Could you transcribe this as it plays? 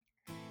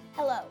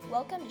Hello,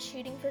 welcome to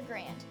Shooting for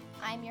Grand.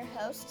 I'm your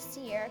host,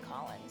 Sierra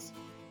Collins.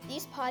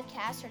 These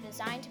podcasts are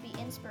designed to be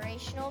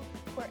inspirational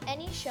for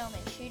any showman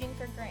shooting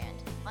for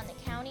grand on the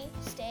county,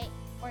 state,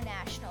 or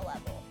national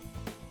level.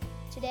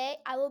 Today,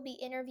 I will be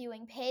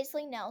interviewing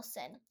Paisley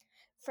Nelson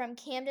from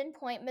Camden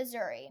Point,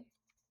 Missouri.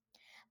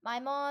 My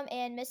mom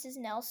and Mrs.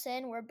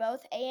 Nelson were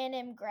both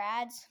A&M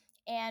grads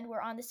and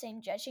were on the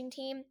same judging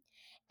team.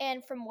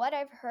 And from what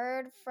I've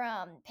heard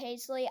from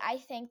Paisley, I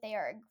think they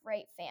are a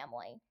great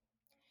family.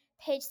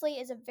 Paisley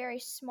is a very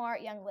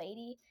smart young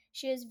lady.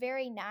 She is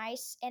very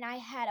nice, and I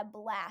had a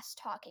blast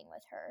talking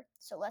with her.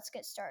 So let's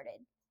get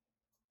started.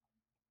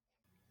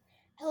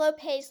 Hello,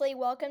 Paisley.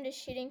 Welcome to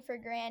Shooting for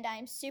Grand.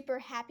 I'm super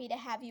happy to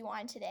have you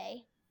on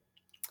today.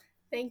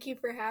 Thank you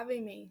for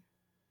having me.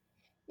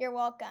 You're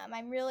welcome.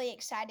 I'm really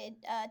excited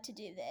to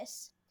do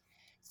this.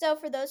 So,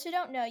 for those who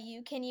don't know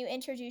you, can you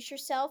introduce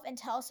yourself and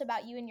tell us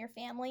about you and your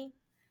family?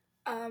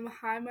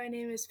 Hi, my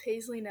name is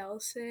Paisley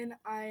Nelson.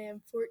 I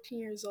am 14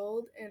 years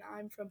old and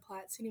I'm from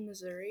Platte City,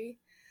 Missouri.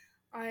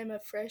 I am a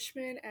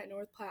freshman at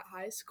North Platte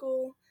High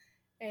School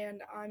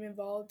and I'm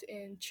involved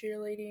in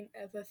cheerleading,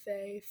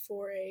 FFA,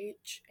 4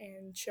 H,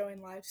 and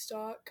showing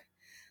livestock.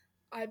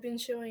 I've been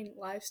showing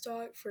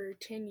livestock for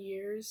 10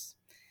 years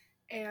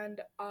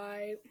and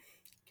I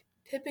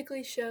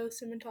typically show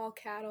Simmental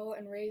cattle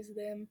and raise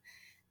them,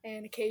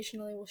 and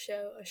occasionally will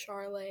show a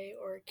Charolais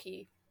or a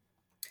Key.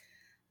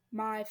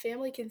 My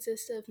family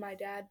consists of my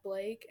dad,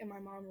 Blake, and my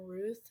mom,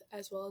 Ruth,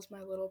 as well as my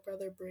little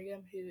brother,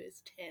 Brigham, who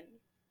is 10.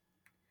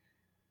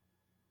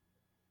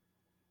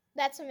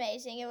 That's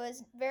amazing. It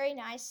was very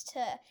nice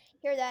to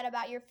hear that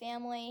about your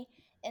family.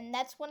 And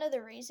that's one of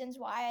the reasons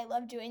why I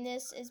love doing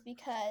this is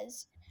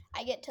because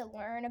I get to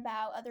learn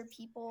about other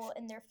people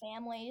and their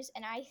families.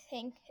 And I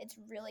think it's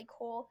really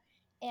cool.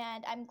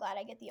 And I'm glad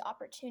I get the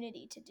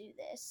opportunity to do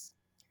this.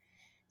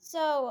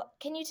 So,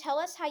 can you tell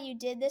us how you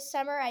did this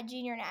summer at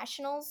Junior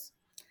Nationals?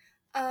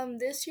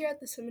 This year at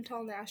the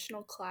Simmental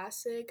National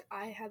Classic,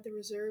 I had the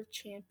reserve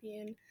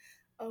champion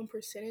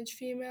percentage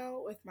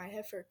female with my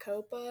heifer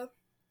Copa,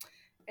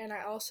 and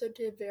I also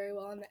did very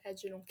well in the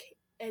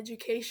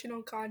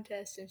educational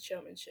contest and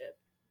showmanship.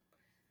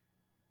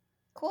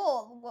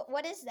 Cool.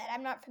 What is that?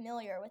 I'm not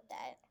familiar with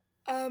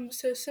that.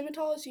 So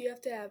Simmentals, you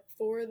have to have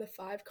 4 of the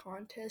 5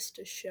 contests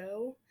to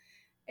show,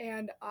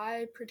 and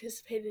I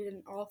participated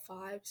in all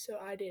 5, so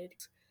I did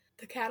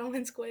the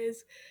Cattleman's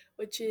Quiz,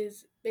 which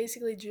is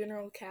basically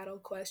general cattle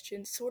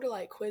questions, sort of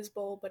like Quiz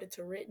Bowl, but it's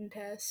a written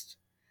test.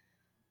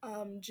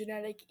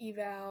 Genetic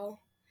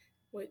eval,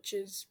 which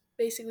is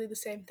basically the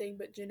same thing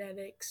but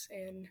genetics,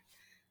 and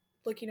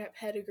looking at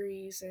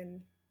pedigrees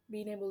and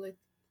being able to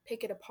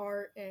pick it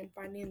apart and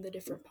finding the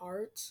different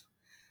parts.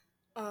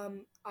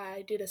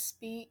 I did a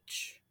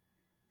speech,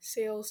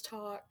 sales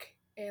talk,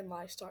 and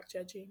livestock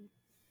judging.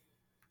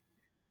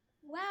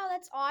 Wow,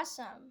 that's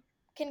awesome.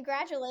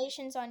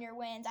 Congratulations on your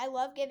wins. I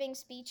love giving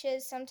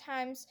speeches.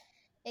 Sometimes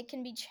it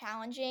can be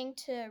challenging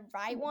to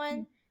write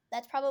one.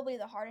 That's probably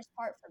the hardest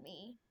part for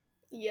me.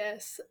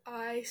 Yes,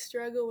 I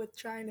struggle with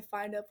trying to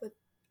find up with,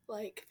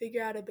 like,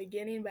 figure out a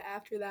beginning, but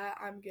after that,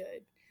 I'm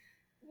good.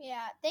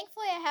 Yeah,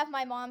 thankfully I have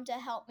my mom to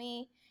help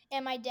me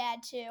and my dad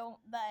too,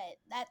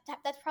 but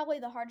that's probably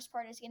the hardest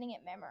part is getting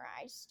it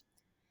memorized.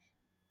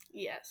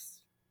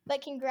 Yes.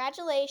 But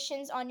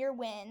congratulations on your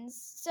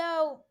wins.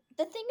 So,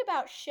 the thing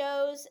about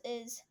shows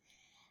is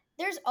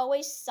there's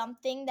always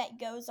something that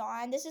goes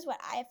on. This is what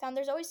I have found.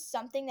 There's always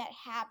something that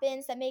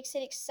happens that makes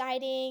it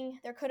exciting.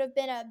 There could have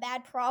been a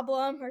bad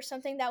problem or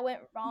something that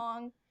went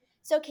wrong.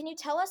 So, can you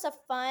tell us a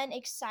fun,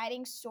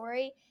 exciting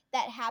story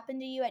that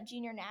happened to you at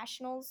Junior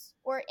Nationals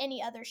or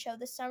any other show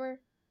this summer?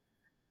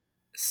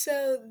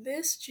 So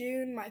this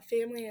June, my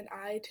family and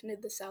I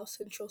attended the South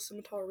Central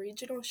Scimitar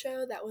Regional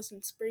Show that was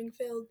in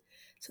Springfield.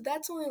 So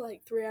that's only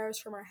like 3 hours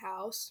from our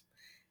house.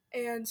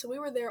 And so we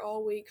were there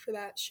all week for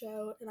that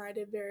show, and I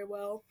did very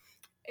well.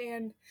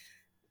 And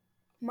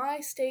my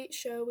state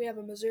show, we have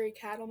a Missouri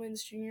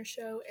Cattlemen's Junior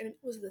Show, and it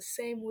was the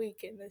same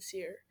weekend this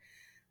year.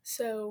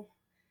 So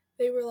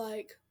they were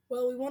like,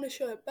 well, we want to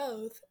show it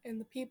both. And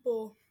the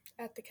people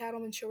at the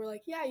Cattleman Show were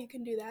like, yeah, you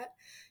can do that.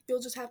 You'll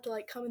just have to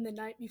like come in the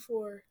night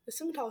before the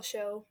Scimitar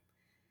Show.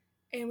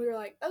 And we were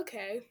like,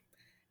 okay.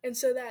 And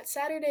so that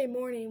Saturday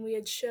morning, we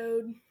had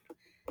showed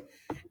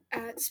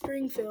at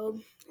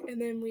Springfield,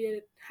 and then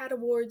we had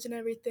awards and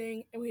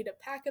everything, and we had to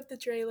pack up the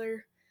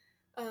trailer,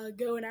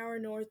 go an hour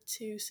north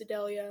to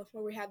Sedalia,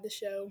 where we had the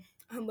show,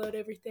 unload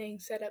everything,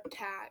 set up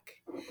tack,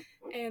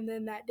 and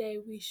then that day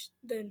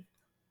then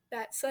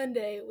that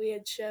Sunday we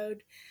had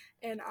showed,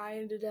 and I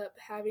ended up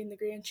having the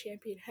grand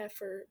champion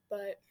heifer,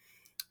 but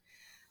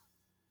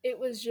it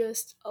was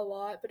just a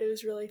lot, but it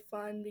was really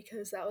fun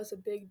because that was a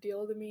big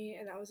deal to me,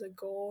 and that was a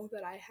goal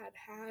that I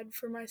had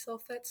for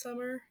myself that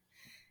summer,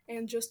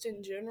 and just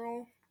in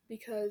general,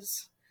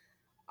 because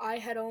I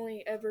had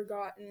only ever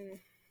gotten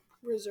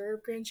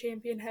reserve grand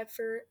champion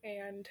heifer,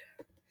 and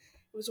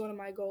it was one of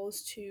my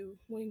goals to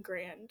win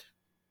grand.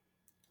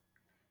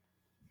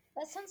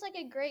 That sounds like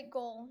a great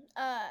goal,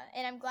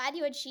 and I'm glad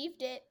you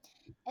achieved it.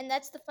 And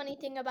that's the funny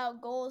thing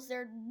about goals,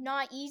 they're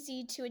not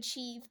easy to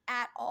achieve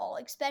at all,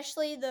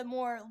 especially the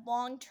more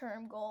long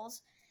term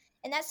goals.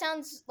 And that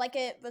sounds like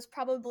it was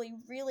probably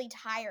really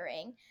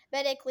tiring,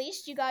 but at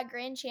least you got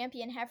Grand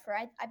Champion Heifer.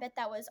 I bet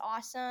that was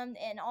awesome,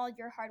 and all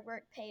your hard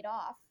work paid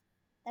off.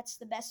 That's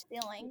the best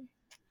feeling.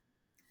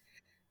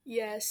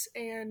 Yes,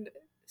 and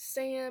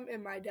Sam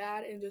and my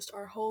dad and just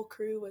our whole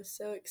crew was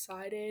so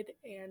excited,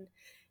 and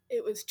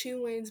it was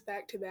 2 wins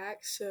back to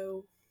back,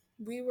 so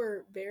we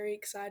were very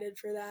excited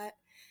for that,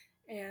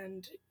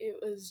 and it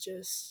was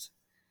just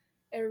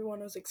everyone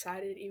was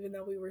excited even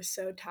though we were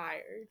so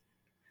tired.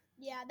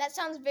 Yeah, that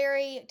sounds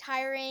very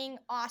tiring,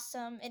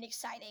 awesome, and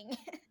exciting.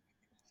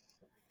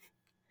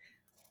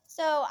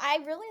 So I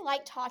really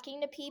like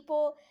talking to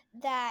people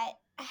that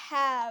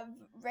have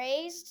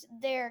raised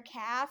their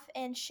calf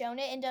and shown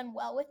it and done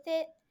well with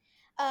it.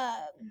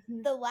 Uh,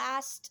 Mhm, the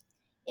last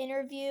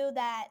interview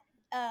that,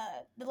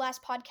 the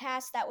last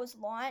podcast that was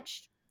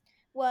launched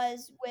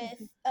was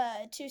mhm.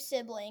 with two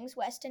siblings,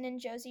 Weston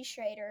and Josie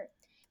Schrader.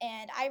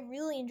 And I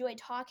really enjoyed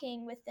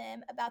talking with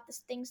them about the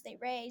things they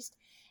raised.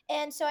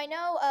 And so I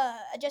know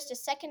just a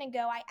second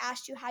ago I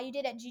asked you how you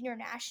did at junior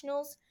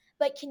nationals,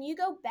 but can you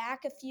go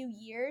back a few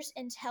years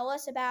and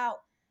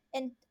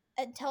and,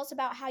 and tell us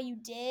about how you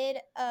did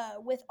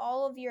with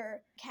all of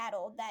your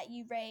cattle that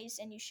you raised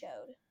and you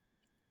showed?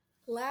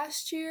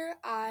 Last year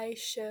I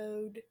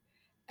showed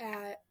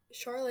at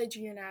Charlotte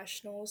Junior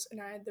Nationals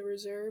and I had the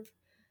reserve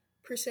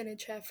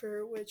percentage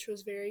heifer, which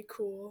was very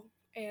cool.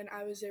 And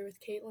I was there with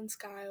Caitlin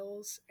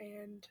Skiles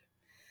and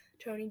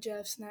Tony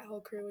Jeffs and that whole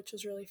crew, which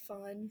was really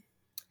fun.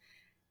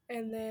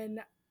 And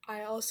then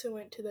I also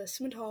went to the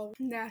Simmental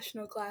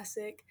National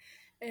Classic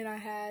and I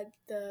had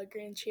the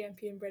Grand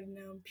Champion Bred and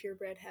Known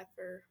Purebred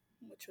Heifer,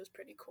 which was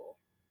pretty cool.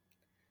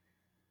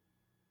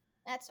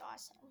 That's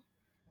awesome.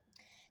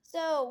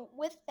 So,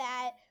 with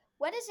that,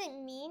 what does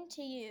it mean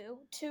to you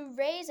to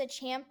raise a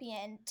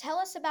champion? Tell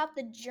us about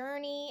the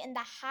journey and the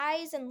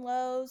highs and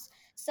lows,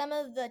 some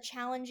of the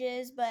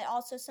challenges, but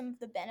also some of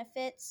the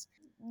benefits.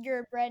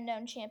 Your bred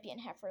known champion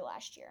heifer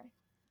last year.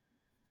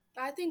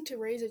 I think to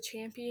raise a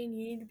champion,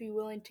 you need to be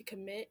willing to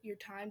commit your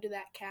time to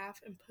that calf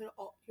and put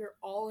your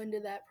all into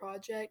that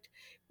project,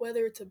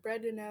 whether it's a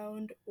bred and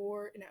owned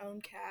or an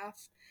owned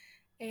calf.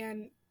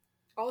 And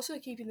also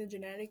keeping the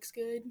genetics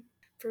good.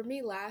 For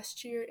me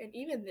last year and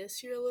even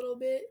this year a little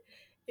bit,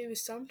 it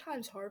was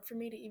sometimes hard for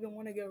me to even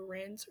want to go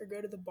rinse or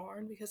go to the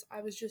barn because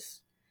I was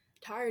just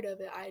tired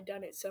of it. I had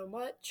done it so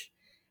much.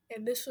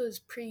 And this was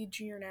pre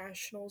junior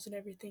nationals and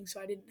everything, so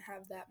I didn't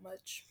have that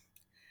much,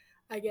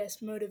 I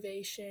guess,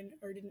 motivation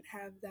or didn't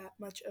have that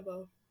much of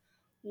a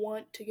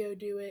want to go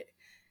do it.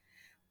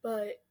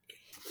 But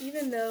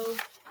even though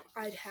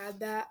I'd had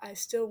that, I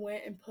still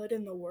went and put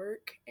in the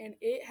work, and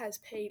it has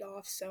paid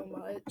off so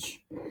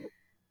much.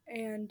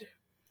 And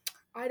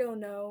I don't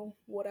know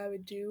what I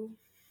would do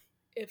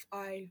if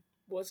I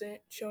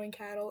wasn't showing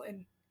cattle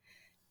and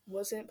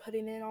wasn't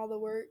putting in all the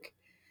work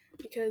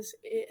because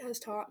it has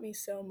taught me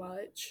so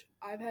much.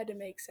 I've had to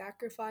make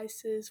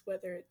sacrifices,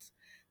 whether it's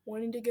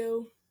wanting to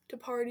go to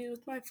parties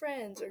with my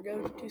friends or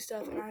go do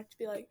stuff, and I have to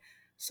be like,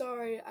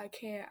 sorry, I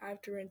can't, I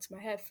have to rinse my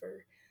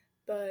heifer,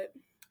 but,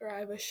 or I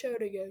have a show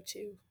to go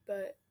to.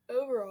 But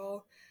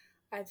overall,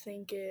 I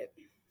think it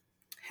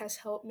has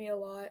helped me a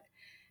lot,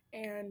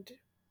 and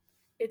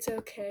it's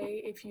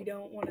okay if you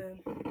don't want to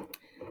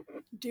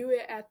do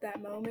it at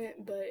that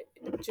moment, but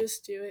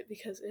just do it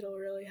because it'll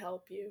really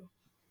help you.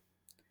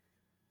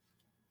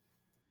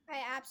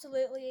 I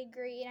absolutely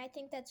agree, and I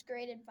think that's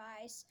great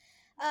advice.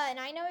 And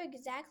I know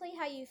exactly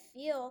how you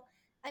feel.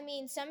 I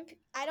mean,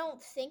 I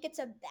don't think it's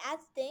a bad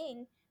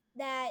thing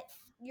that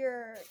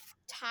you're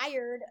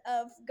tired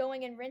of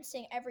going and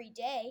rinsing every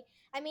day.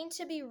 I mean,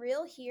 to be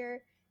real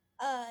here,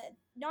 uh,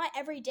 not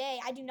every day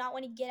I do not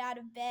want to get out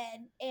of bed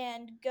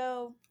and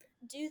go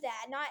do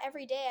that. Not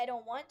every day I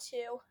don't want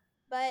to,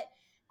 but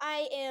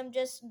I am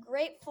just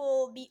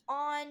grateful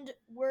beyond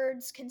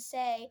words can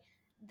say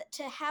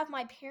to have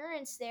my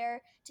parents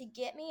there to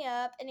get me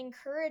up and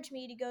encourage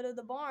me to go to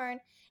the barn.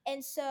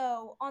 And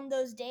so on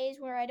those days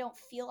where I don't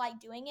feel like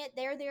doing it,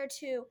 they're there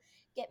to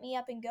get me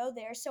up and go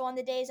there. So on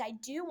the days I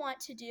do want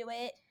to do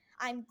it,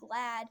 I'm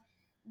glad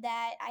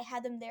that I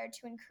had them there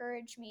to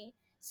encourage me.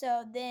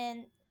 So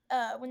then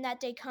when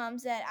that day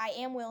comes that I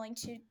am willing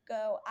to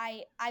go,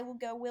 I will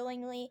go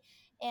willingly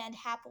and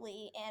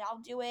happily, and I'll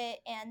do it.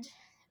 And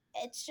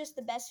it's just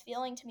the best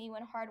feeling to me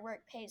when hard work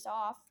pays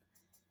off,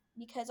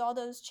 because all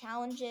those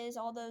challenges,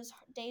 all those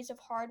days of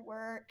hard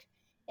work,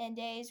 and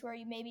days where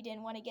you maybe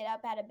didn't want to get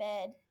up out of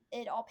bed,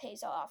 it all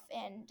pays off.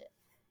 And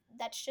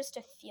that's just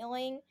a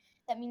feeling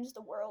that means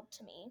the world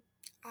to me.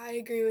 I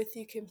agree with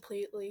you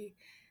completely.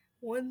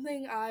 One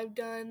thing I've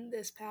done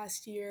this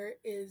past year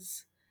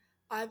is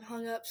I've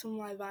hung up some of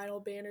my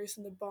vinyl banners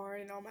in the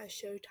barn and all my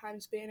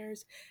Showtimes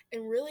banners,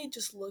 and really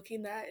just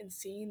looking at and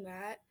seeing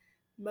that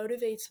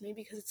motivates me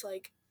because it's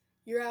like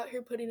you're out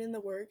here putting in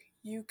the work.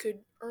 You could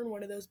earn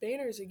one of those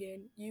banners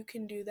again. You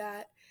can do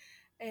that,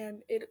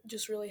 and it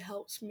just really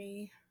helps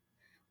me.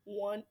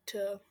 want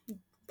to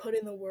put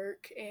in the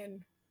work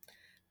and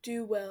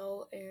do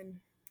well and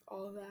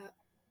all of that.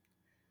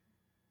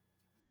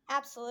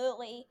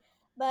 Absolutely.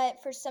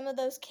 But for some of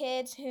those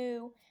kids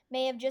who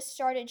may have just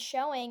started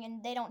showing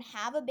and they don't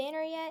have a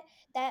banner yet,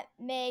 that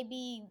may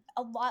be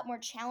a lot more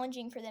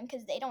challenging for them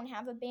because they don't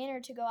have a banner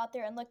to go out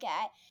there and look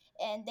at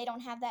and they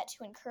don't have that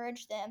to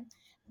encourage them.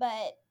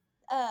 But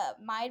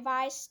my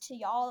advice to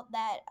y'all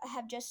that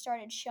have just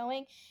started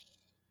showing,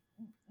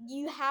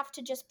 you have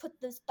to just put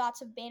the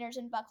thoughts of banners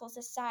and buckles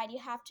aside. You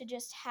have to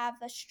just have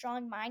a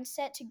strong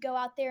mindset to go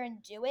out there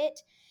and do it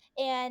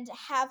and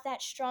have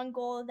that strong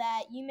goal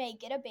that you may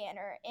get a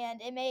banner.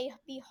 And it may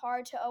be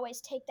hard to always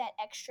take that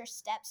extra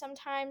step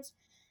sometimes,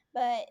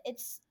 but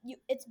it's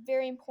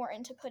very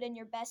important to put in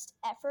your best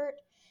effort.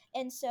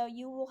 And so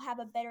you will have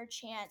a better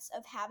chance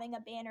of having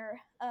a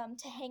banner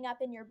to hang up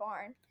in your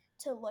barn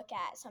to look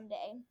at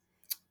someday.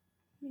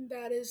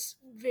 That is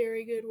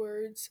very good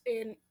words.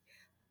 And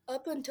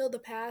up until the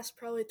past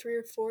probably 3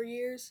 or 4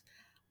 years,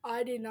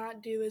 I did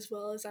not do as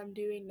well as I'm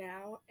doing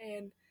now.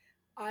 And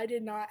I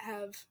did not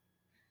have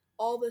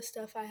all the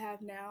stuff I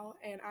have now.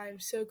 And I'm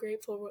so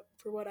grateful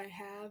for what I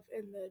have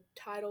and the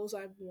titles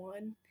I've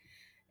won.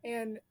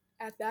 And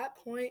at that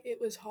point, it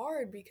was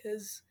hard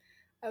because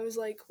I was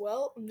like,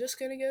 well, I'm just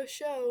going to go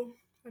show.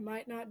 I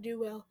might not do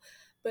well.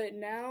 But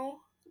now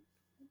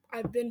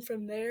I've been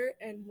from there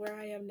and where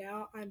I am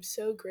now, I'm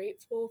so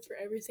grateful for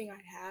everything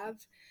I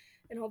have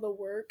and all the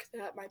work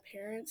that my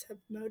parents have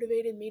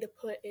motivated me to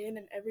put in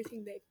and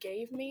everything they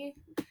gave me.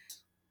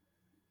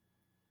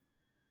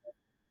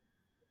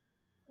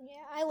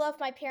 Yeah, I love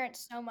my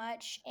parents so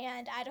much,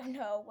 and I don't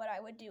know what I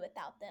would do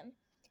without them.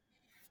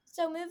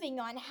 So, moving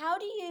on, how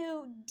do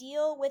you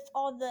deal with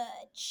all the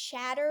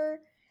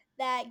chatter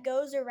that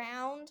goes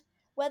around,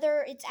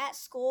 whether it's at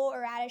school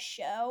or at a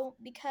show?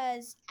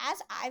 Because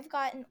as I've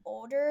gotten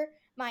older,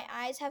 my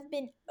eyes have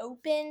been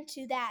open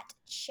to that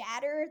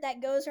chatter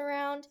that goes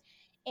around.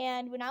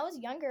 And when I was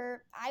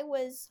younger, I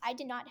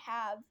did not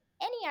have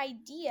any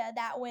idea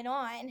that went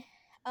on.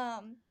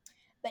 Um,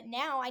 but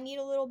now I need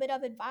a little bit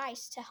of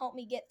advice to help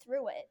me get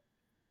through it.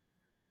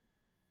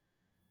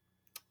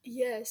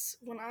 Yes,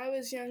 when I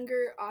was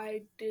younger,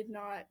 I did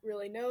not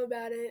really know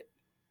about it.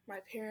 My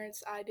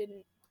parents, I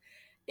didn't,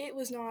 it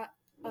was not,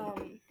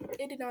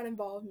 it did not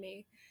involve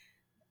me.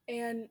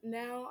 And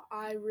now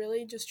I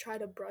really just try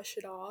to brush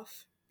it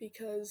off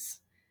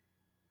because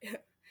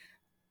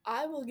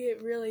I will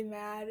get really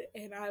mad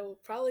and I will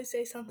probably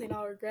say something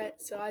I'll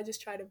regret. So I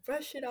just try to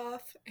brush it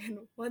off. And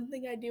one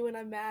thing I do when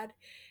I'm mad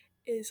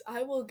is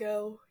I will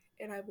go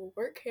and I will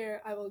work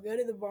here. I will go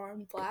to the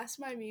barn, blast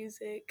my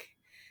music,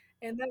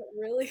 and that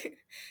really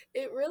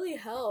it really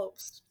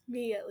helps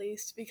me at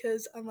least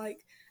because I'm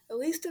like at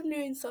least I'm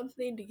doing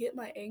something to get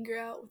my anger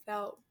out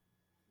without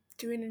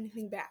doing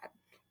anything bad.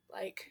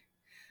 Like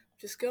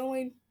just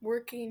going,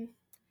 working,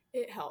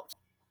 it helps.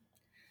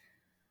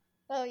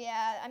 Oh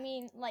yeah, I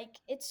mean, like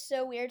it's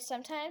so weird.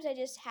 Sometimes I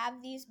just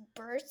have these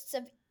bursts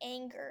of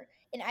anger,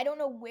 and I don't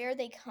know where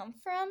they come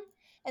from,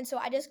 and so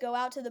I just go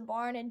out to the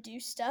barn and do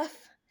stuff.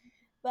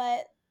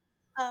 But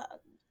uh,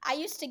 I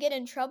used to get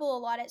in trouble a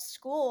lot at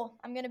school.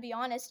 I'm gonna be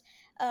honest.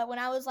 When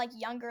I was like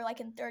younger, like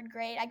in third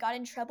grade, I got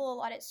in trouble a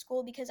lot at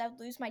school because I would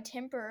lose my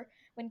temper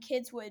when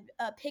kids would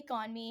pick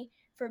on me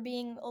for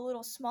being a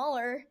little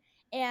smaller,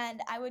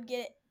 and I would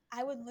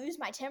lose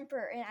my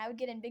temper, and I would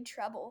get in big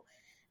trouble.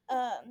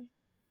 Um,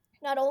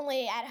 Not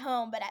only at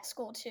home but at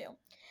school too.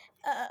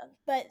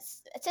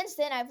 Since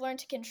then, I've learned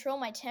to control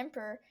my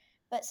temper,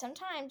 but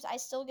sometimes I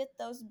still get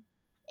those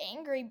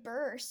angry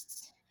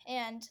bursts,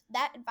 and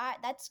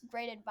that's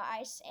great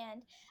advice,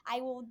 and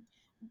I will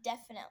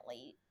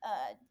definitely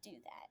do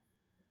that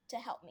to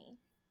help me.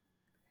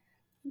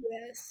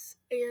 Yes,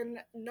 and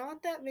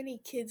not that many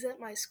kids at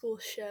my school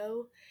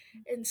show,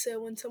 and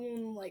so when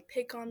someone will, like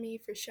pick on me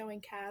for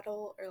showing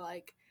cattle or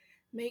like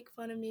make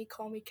fun of me,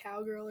 call me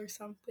cowgirl or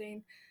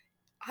something,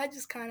 I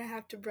just kind of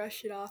have to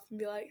brush it off and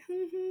be like,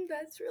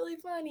 that's really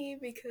funny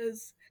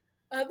because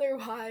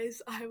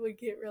otherwise I would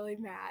get really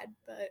mad.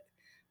 But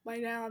by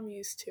now I'm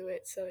used to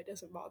it, so it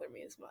doesn't bother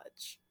me as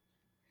much.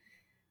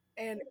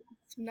 And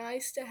it's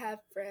nice to have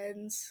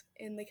friends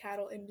in the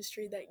cattle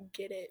industry that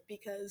get it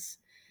because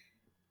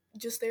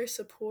just their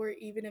support,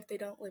 even if they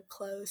don't live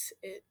close,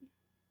 it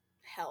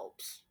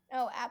helps.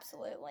 Oh,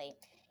 absolutely.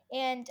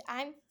 And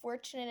I'm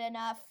fortunate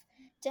enough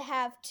to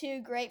have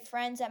two great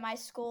friends at my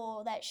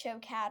school that show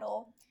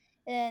cattle,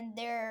 and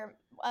they're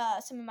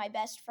some of my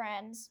best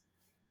friends.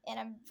 And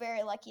I'm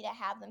very lucky to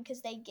have them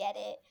because they get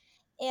it.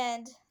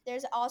 And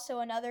there's also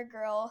another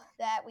girl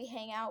that we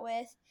hang out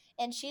with,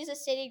 and she's a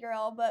city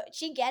girl, but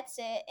she gets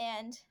it,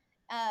 and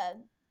uh,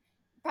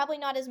 probably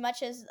not as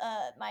much as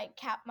my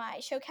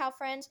show cow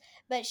friends,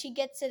 but she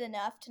gets it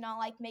enough to not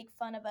like make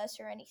fun of us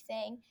or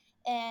anything.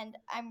 And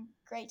I'm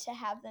great to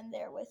have them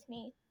there with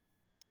me.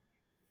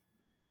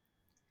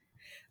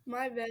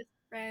 My best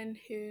friend,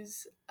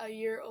 who's a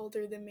year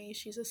older than me,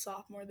 she's a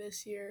sophomore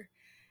this year,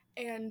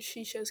 and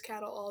she shows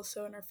cattle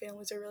also, and our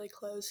families are really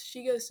close.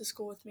 She goes to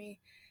school with me,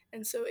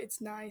 And so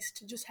it's nice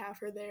to just have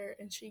her there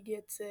and she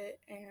gets it.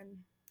 And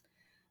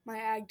my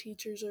ag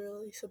teachers are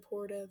really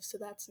supportive, so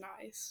that's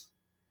nice.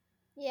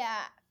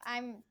 Yeah,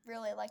 I'm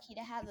really lucky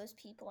to have those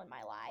people in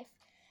my life.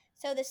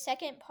 So, the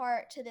second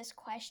part to this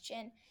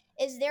question,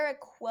 is there a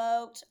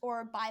quote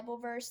or a Bible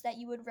verse that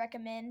you would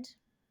recommend?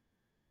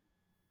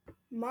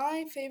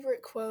 My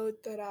favorite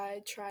quote that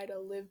I try to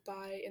live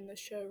by in the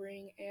show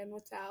ring and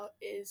without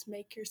is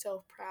make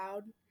yourself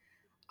proud.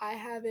 I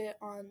have it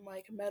on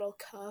like a metal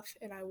cuff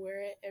and I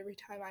wear it every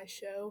time I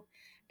show,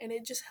 and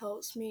it just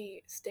helps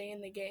me stay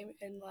in the game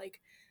and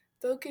like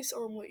focus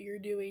on what you're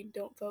doing.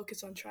 Don't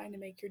focus on trying to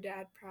make your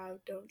dad proud.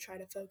 Don't try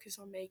to focus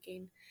on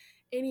making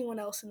anyone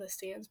else in the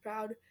stands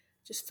proud.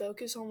 Just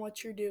focus on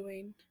what you're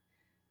doing,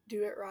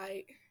 do it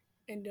right,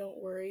 and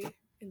don't worry,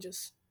 and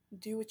just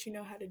do what you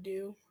know how to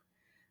do.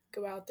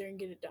 Go out there and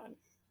get it done.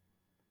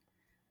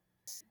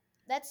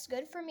 That's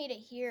good for me to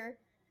hear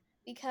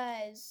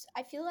because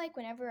I feel like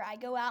whenever I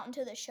go out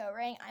into the show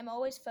ring, I'm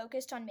always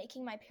focused on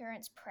making my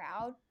parents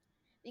proud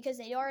because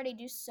they already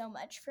do so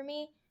much for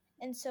me.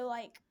 And so,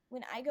 like,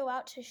 when I go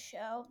out to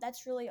show,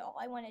 that's really all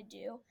I want to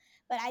do.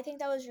 But I think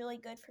that was really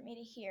good for me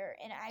to hear.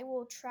 And I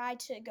will try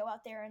to go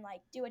out there and,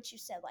 like, do what you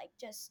said, like,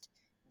 just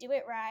do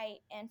it right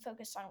and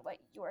focus on what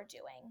you're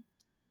doing.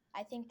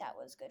 I think that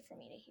was good for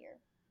me to hear.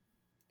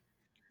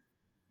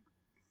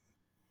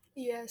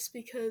 Yes,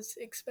 because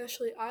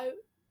especially I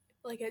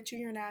like at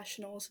junior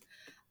nationals,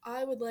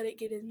 I would let it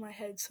get in my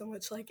head so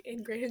much. Like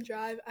in Grand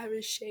Drive, I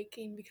was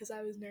shaking because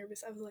I was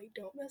nervous. I was like,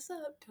 "Don't mess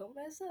up! Don't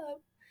mess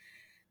up!"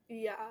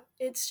 Yeah,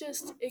 it's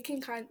just it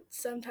can kind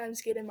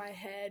sometimes get in my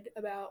head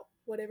about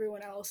what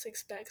everyone else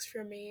expects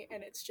from me,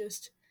 and it's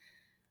just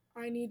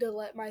I need to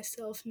let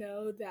myself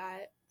know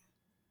that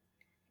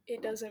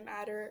it doesn't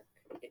matter.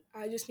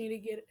 I just need to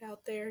get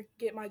out there,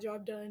 get my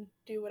job done,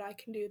 do what I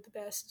can do the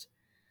best,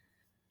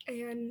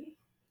 and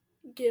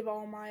give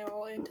all my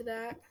all into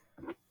that.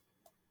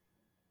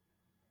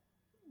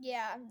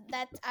 Yeah,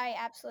 I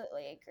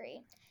absolutely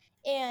agree.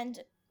 And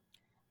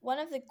one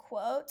of the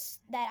quotes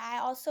that I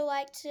also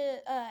like to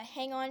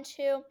hang on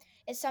to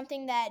is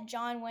something that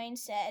John Wayne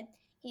said.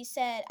 He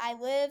said, I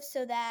live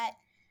so that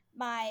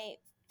my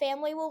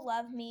family will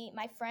love me,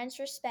 my friends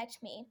respect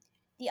me,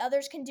 the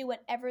others can do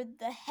whatever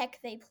the heck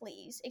they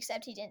please,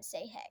 except he didn't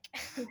say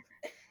heck.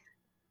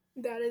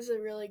 That is a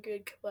really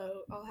good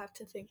quote. I'll have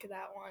to think of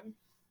that one.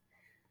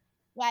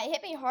 Yeah, it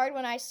hit me hard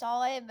when I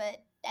saw it,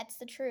 but that's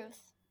the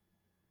truth.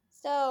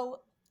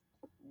 So,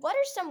 what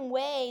are some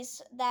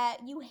ways that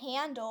you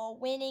handle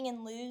winning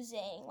and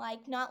losing,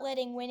 like not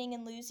letting winning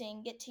and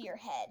losing get to your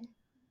head?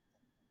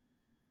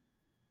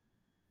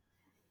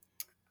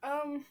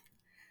 Um,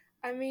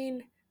 I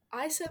mean,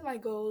 I set my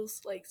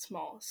goals like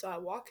small. So I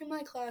walk in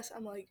my class,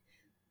 I'm like,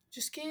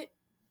 just get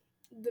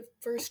the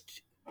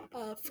first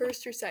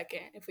or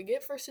second. If we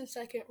get first and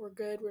second, we're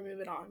good, we're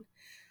moving on.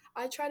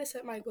 I try to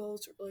set my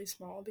goals really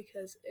small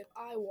because if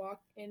I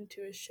walk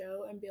into a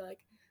show and be like,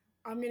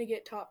 I'm gonna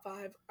get top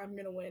five, I'm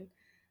gonna win,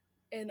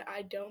 and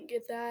I don't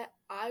get that,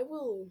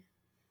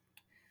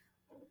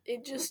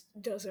 it just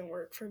doesn't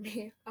work for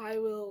me. I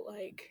will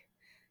like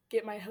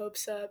get my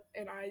hopes up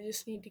and I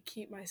just need to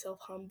keep myself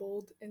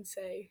humbled and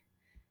say,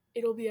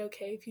 it'll be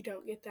okay if you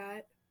don't get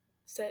that.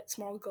 Set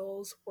small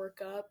goals,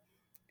 work up.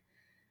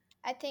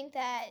 I think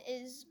that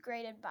is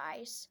great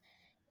advice.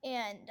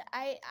 And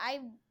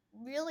I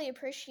really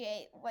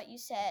appreciate what you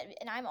said.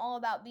 And I'm all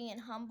about being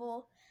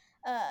humble.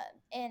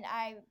 And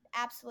I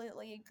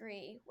absolutely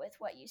agree with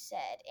what you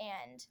said.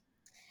 And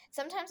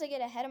sometimes I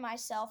get ahead of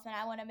myself and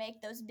I want to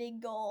make those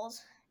big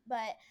goals.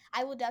 But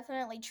I will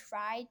definitely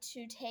try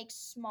to take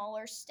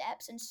smaller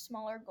steps and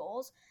smaller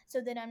goals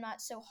so that I'm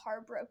not so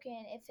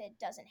heartbroken if it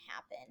doesn't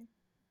happen.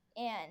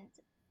 And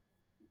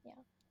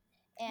yeah,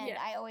 and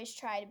Yeah. I always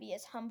try to be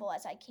as humble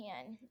as I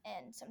can.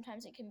 And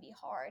sometimes it can be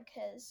hard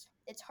because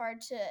it's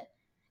hard to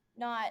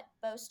not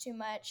boast too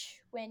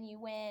much when you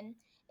win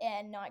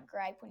and not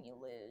gripe when you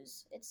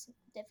lose. It's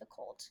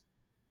difficult.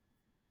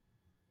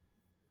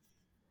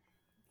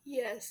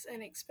 Yes,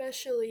 and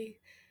especially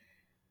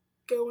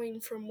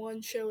going from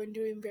one show and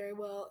doing very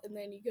well and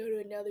then you go to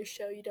another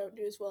show you don't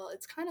do as well.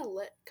 It's kind of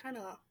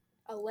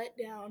a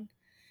letdown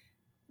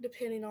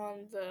depending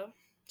on the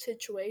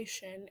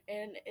situation,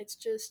 and it's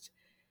just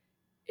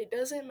it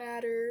doesn't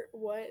matter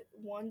what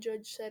one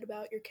judge said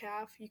about your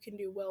calf. You can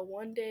do well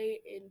one day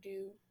and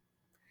do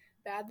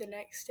bad the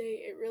next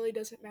day. It really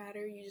doesn't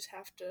matter. You just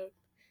have to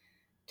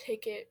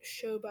take it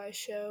show by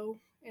show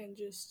and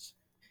just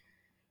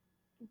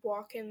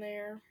walk in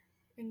there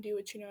and do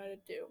what you know how to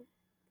do.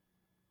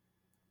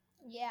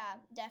 Yeah,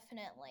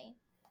 definitely.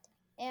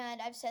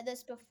 And I've said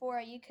this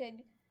before, you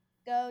could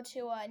go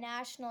to a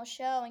national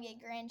show and get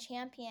grand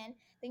champion,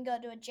 then go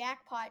to a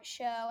jackpot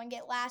show and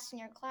get last in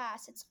your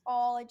class. It's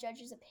all a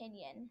judge's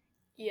opinion.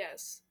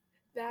 Yes,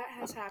 that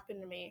has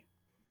happened to me.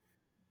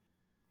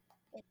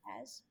 It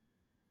has.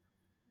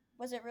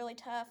 Was it really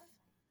tough?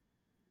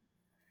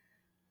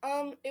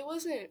 It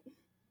wasn't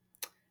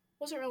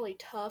really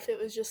tough. It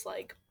was just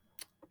like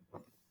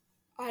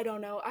I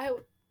don't know.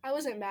 I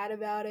wasn't mad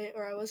about it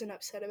or I wasn't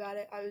upset about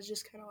it. I was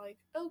just kind of like,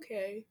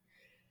 okay.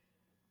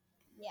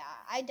 Yeah,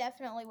 I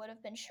definitely would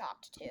have been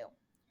shocked too.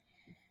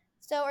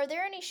 So, are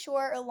there any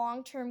short or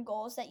long term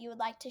goals that you would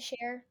like to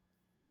share?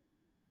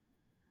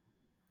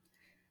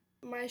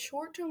 My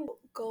short term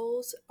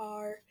goals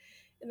are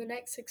in the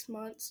next 6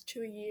 months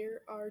to a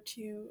year are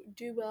to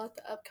do well at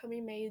the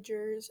upcoming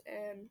majors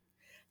and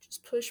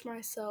just push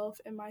myself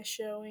in my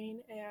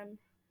showing and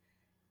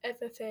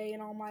FFA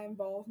and all my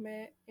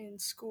involvement in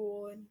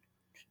school and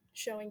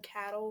showing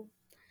cattle.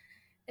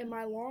 And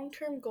my long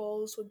term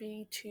goals would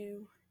be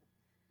to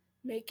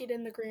make it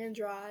in the Grand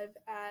Drive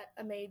at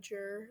a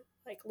major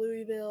like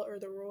Louisville or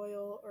the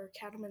Royal or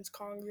Cattlemen's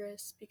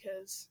Congress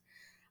because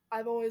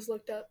I've always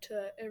looked up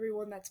to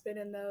everyone that's been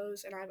in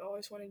those and I've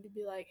always wanted to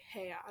be like,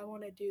 hey, I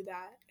want to do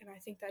that. And I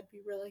think that'd be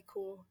really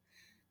cool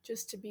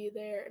just to be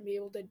there and be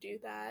able to do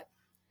that.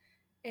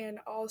 And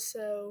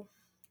also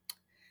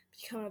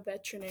become a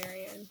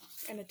veterinarian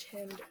and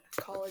attend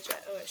college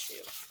at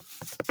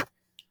OSU.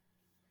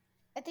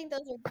 I think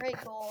those are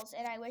great goals,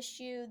 and I wish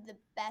you the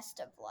best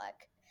of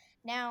luck.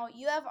 Now,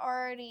 you have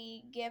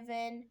already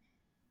given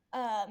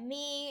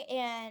me,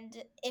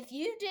 and if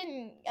you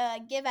didn't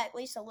give at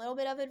least a little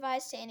bit of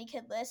advice to any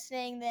kid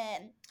listening,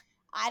 then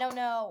I don't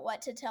know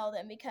what to tell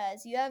them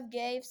because you have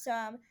gave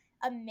some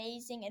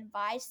amazing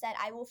advice that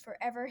I will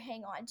forever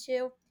hang on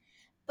to.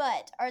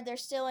 But are there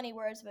still any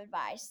words of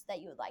advice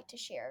that you would like to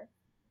share?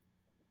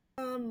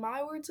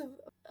 My words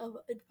of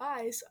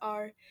advice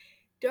are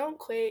don't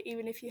quit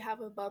even if you have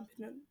a bump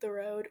in the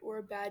road or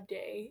a bad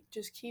day.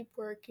 Just keep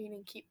working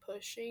and keep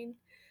pushing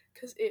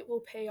because it will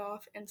pay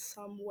off in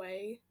some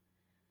way.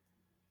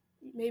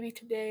 Maybe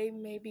today,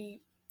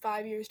 maybe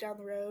 5 years down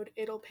the road,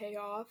 it'll pay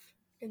off.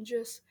 And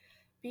just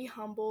be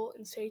humble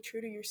and stay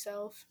true to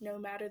yourself no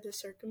matter the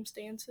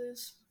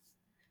circumstances.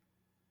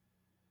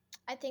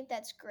 I think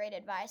that's great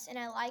advice. And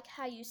I like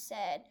how you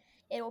said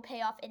it will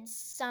pay off in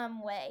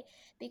some way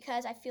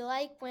because I feel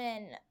like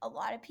when a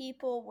lot of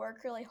people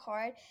work really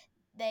hard,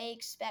 they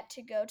expect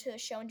to go to the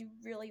show and do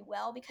really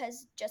well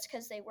because just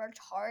because they worked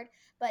hard,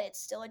 but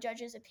it's still a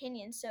judge's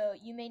opinion. So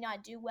you may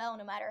not do well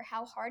no matter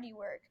how hard you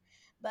work,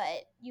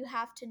 but you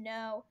have to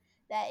know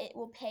that it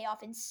will pay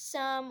off in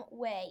some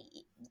way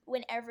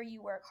whenever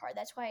you work hard.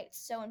 That's why it's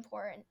so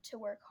important to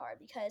work hard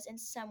because in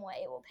some way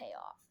it will pay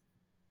off.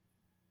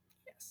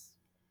 Yes.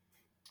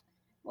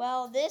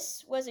 Well,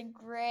 this was a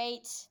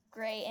great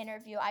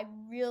interview. I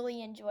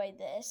really enjoyed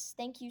this.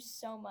 Thank you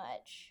so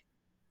much.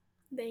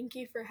 Thank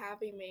you for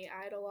having me.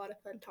 I had a lot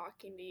of fun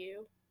talking to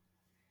you.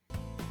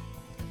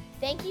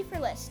 Thank you for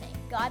listening.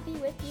 God be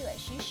with you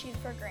as you shoot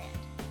for Grant.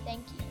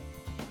 Thank you.